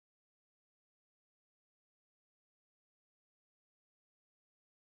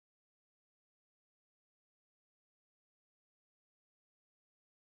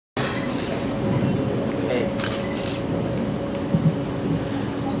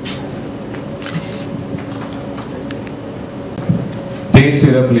Date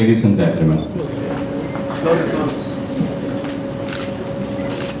syrup, ladies and gentlemen.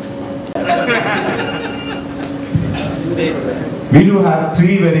 We do have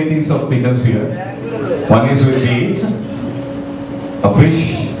 3 varieties of pickles here. One is with dates, a fish,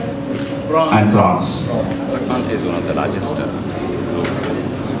 and prawns. AJFAN is one of the largest group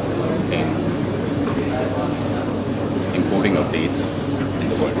in importing of dates in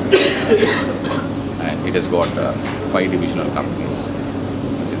the world. And it has got 5 divisional companies,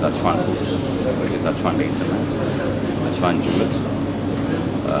 which is AJFAN Foods, which is AJFAN Dates and Nuts, AJFAN Jewels,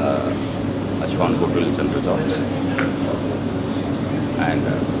 AJFAN Hotels and Resorts, and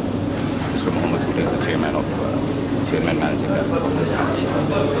Mr. Mohammed, who is the chairman managing director of this company,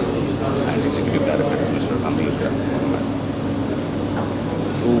 and executive director is Mr. Amir.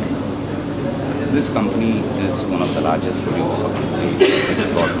 So this company is one of the largest producers of dates, which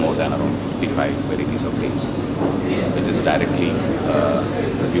has got more than around 55 varieties of dates, which is directly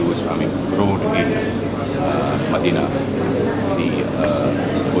produced, grown in Medina, the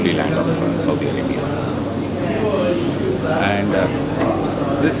holy land of Saudi Arabia. And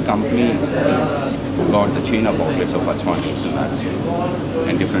this company has got the chain of outlets of AJFAN Dates and Nuts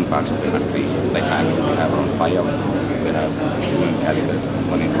in different parts of the country. Like Bangalore, we have around 5 outlets. We have 2 in Calicut,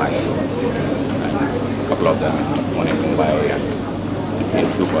 1 in Mysore, and a couple of them, 1 in Mumbai, and in a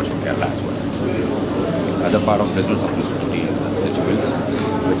few parts of Kerala as well. Other part of business of Mr. Putti, the Jewels,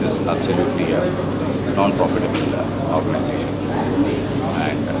 which is absolutely a non-profitable organization.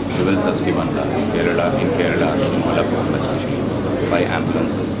 And Jewels has given in Kerala, in Malappuram especially, 5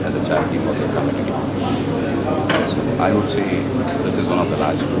 ambulances as a charity for their community. So I would say this is one of the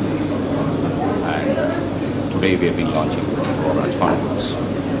large groups. And today we have been launching for AJFAN Foods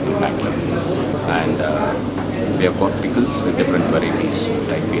in Bangalore. And we have got pickles with different varieties.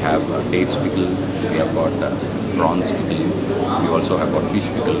 Like we have dates pickle, we have got prawns pickle, we also have got fish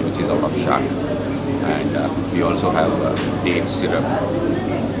pickle, which is out of shark. And we also have date syrup.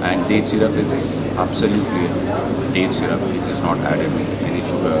 And date syrup is absolutely date syrup, which is not added with any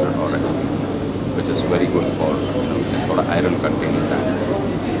sugar or anything, which is very good for, which has got an iron content in that.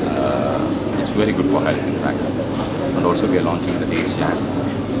 It's very good for health, in fact. And also we are launching the dates jam.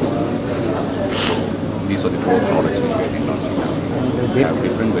 So these are the 4 products which we have been launching now. We have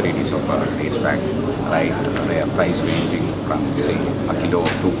different varieties of dates pack, right? They are price ranging from, say, a kilo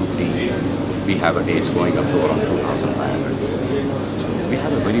of 250. We have a dates going up to around 2,500. So we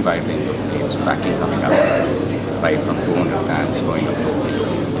have a very wide range of dates packing coming up, right from 200 grams going up to a kilo.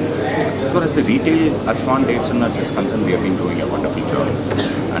 So as the retail AJFAN Dates and Nuts is concerned, we have been doing a wonderful job.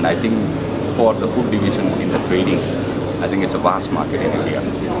 And I think for the food division in the trading, I think it's a vast market in India.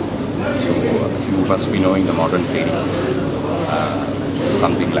 So you must be knowing the modern trading,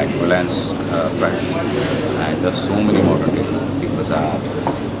 something like Reliance Fresh, and there's so many modern trading, Big Bazaar,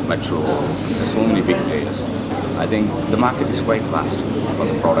 Metro, there's so many big players. I think the market is quite vast for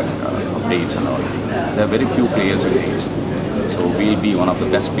the product of dates and all. There are very few players in dates. So we'll be one of the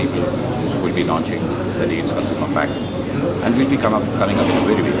best people who will be launching the dates consumer pack. And we'll be coming up in a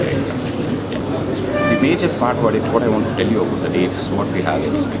very big way. The major part, what I want to tell you about the dates, what we have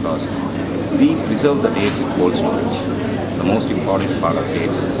is because we preserve the dates in cold storage. The most important part of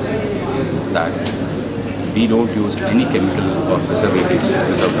dates is that we don't use any chemical or preservatives to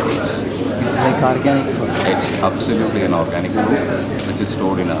preserve the dates. It's like organic food. It's absolutely an organic food, which is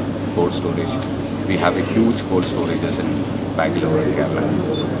stored in a cold storage. We have a huge cold storages in Bangalore and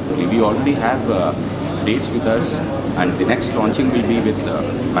Kerala. We already have dates with us, and the next launching will be with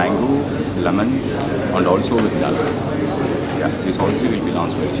mango, lemon, and also with nut. Yeah, these all 3 will be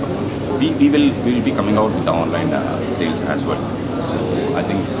launched very shortly. We will be coming out with the online sales as well. So I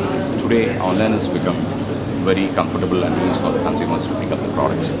think today online has become very comfortable and easy for the consumers to pick up the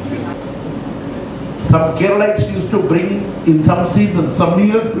products. Some Keralites used to bring in some seasons, some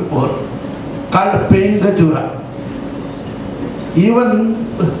years before, called pain gajura. Even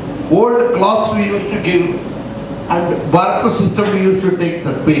old cloths we used to give, and barter system we used to take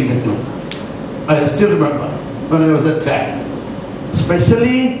the pain gajura. I still remember when I was a child.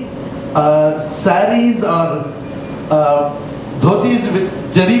 Especially saris or dhotis with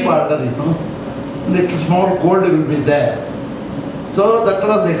jari border, little small gold will be there. So that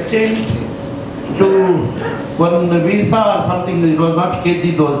was exchanged to one visa or something. It was not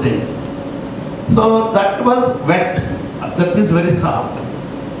kg those days. So that was wet. That is very soft.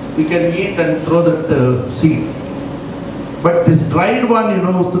 We can eat and throw that seed. But this dried one,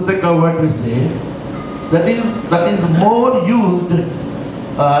 ustuteka, what we say, that is more used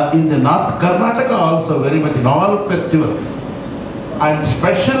in the North Karnataka also very much in all festivals. And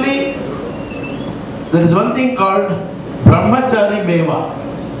especially there is one thing called Brahmachari Meva,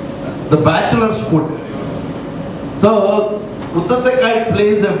 the bachelor's food. So, Uttatekai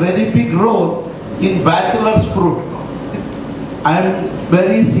plays a very big role in bachelor's fruit. I am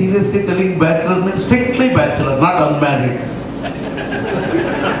very seriously telling bachelor means strictly bachelor, not unmarried.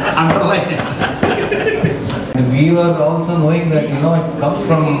 Underline it. We were also knowing that it comes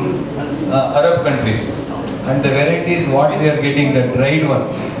from Arab countries, and the varieties what we are getting, the dried one,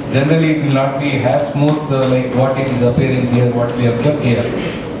 generally it will not be as smooth like what it is appearing here, what we have kept here.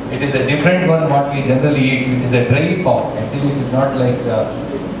 It is a different one what we generally eat. It is a dry form. Actually, it is not like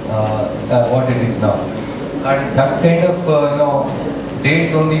what it is now. And that kind of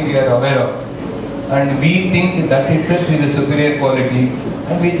dates only we are aware of. And we think that itself is a superior quality,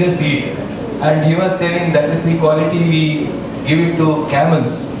 and we just eat. And he was telling that is the quality we give it to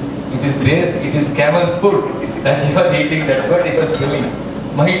camels. It is there, it is camel food that you are eating. That's what he was telling.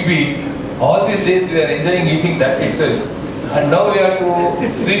 Might be all these days we are enjoying eating that itself. And now we have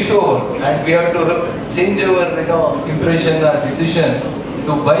to switch over and we have to change our impression or decision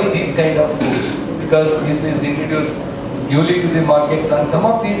to buy these kind of foods, because this is introduced newly to the markets, and some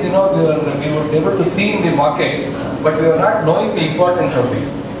of these we were able to see in the market, but we were not knowing the importance of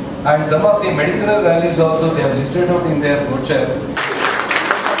these. And some of the medicinal values also they have listed out in their brochure.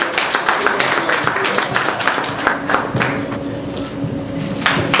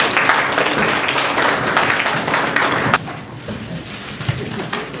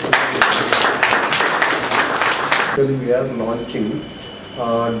 We are launching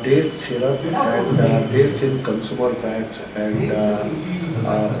date syrup and dates in consumer packs and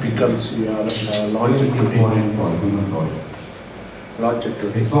pickles. We are launching today.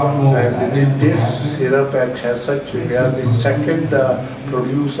 And this date syrup pack as such, we are the second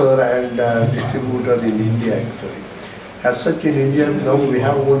producer and distributor in India actually. As such in India, now we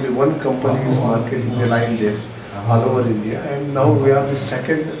have only one company is marketing the line dates all over India, and now we are the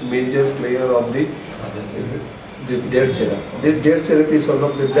second major player of the date syrup. This date syrup is one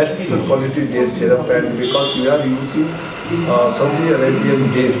of the best quality date syrup, and because we are using Saudi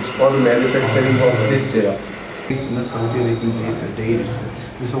Arabian dates for manufacturing of this syrup. This is Saudi Arabian dates.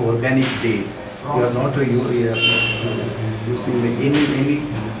 These are organic dates. We are not using any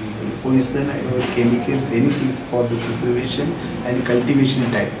poison or chemicals, anything for the preservation and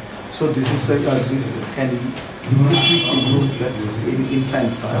cultivation type. So this is this can easily use in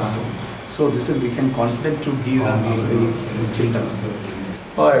infants also. So this is we can confident to give them children.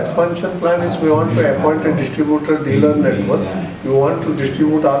 Our expansion plan is we want to appoint a distributor dealer network. We want to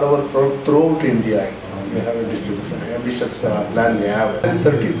distribute all our products throughout India. We have a distribution ambitious plan. We have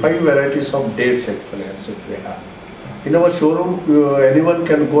 35 varieties of dates actually as we have. In our showroom, anyone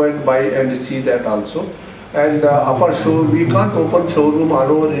can go and buy and see that also. And upper show, we can't open showroom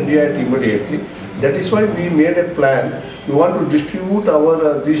all over India immediately. That is why we made a plan. We want to distribute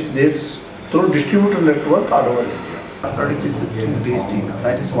our these dates through distributor network all over India. Product is too tasty.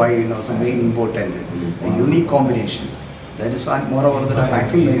 That is why so very important. The unique combinations. That is why moreover the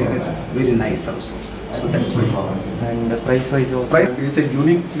packing is very nice also. So that's why. And price wise also. It is a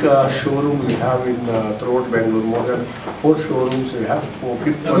unique showroom we have in throughout Bangalore. More than 4 showrooms we have.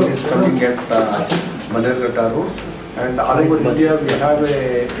 5th one is coming at Manergata Road. And all over India we have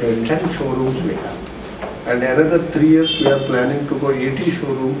a 10 showrooms we have. And another 3 years we are planning to go 80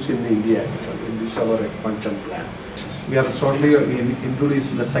 showrooms in India actually. This is our expansion plan. We are shortly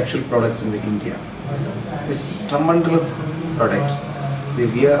introducing the sexual products in India. It's tremendous product.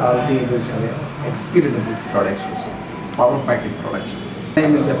 We are already experienced this product also. Power packet product.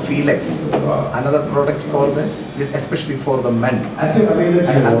 Name is the Felix. Another product for the, especially for the men. And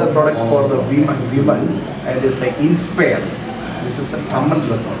another product for the women. And it's like Inspire. This is a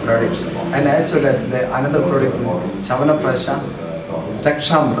tremendous product. And as well as the another product, Chavana Prasha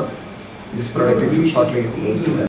Rakshamrat. This product is shortly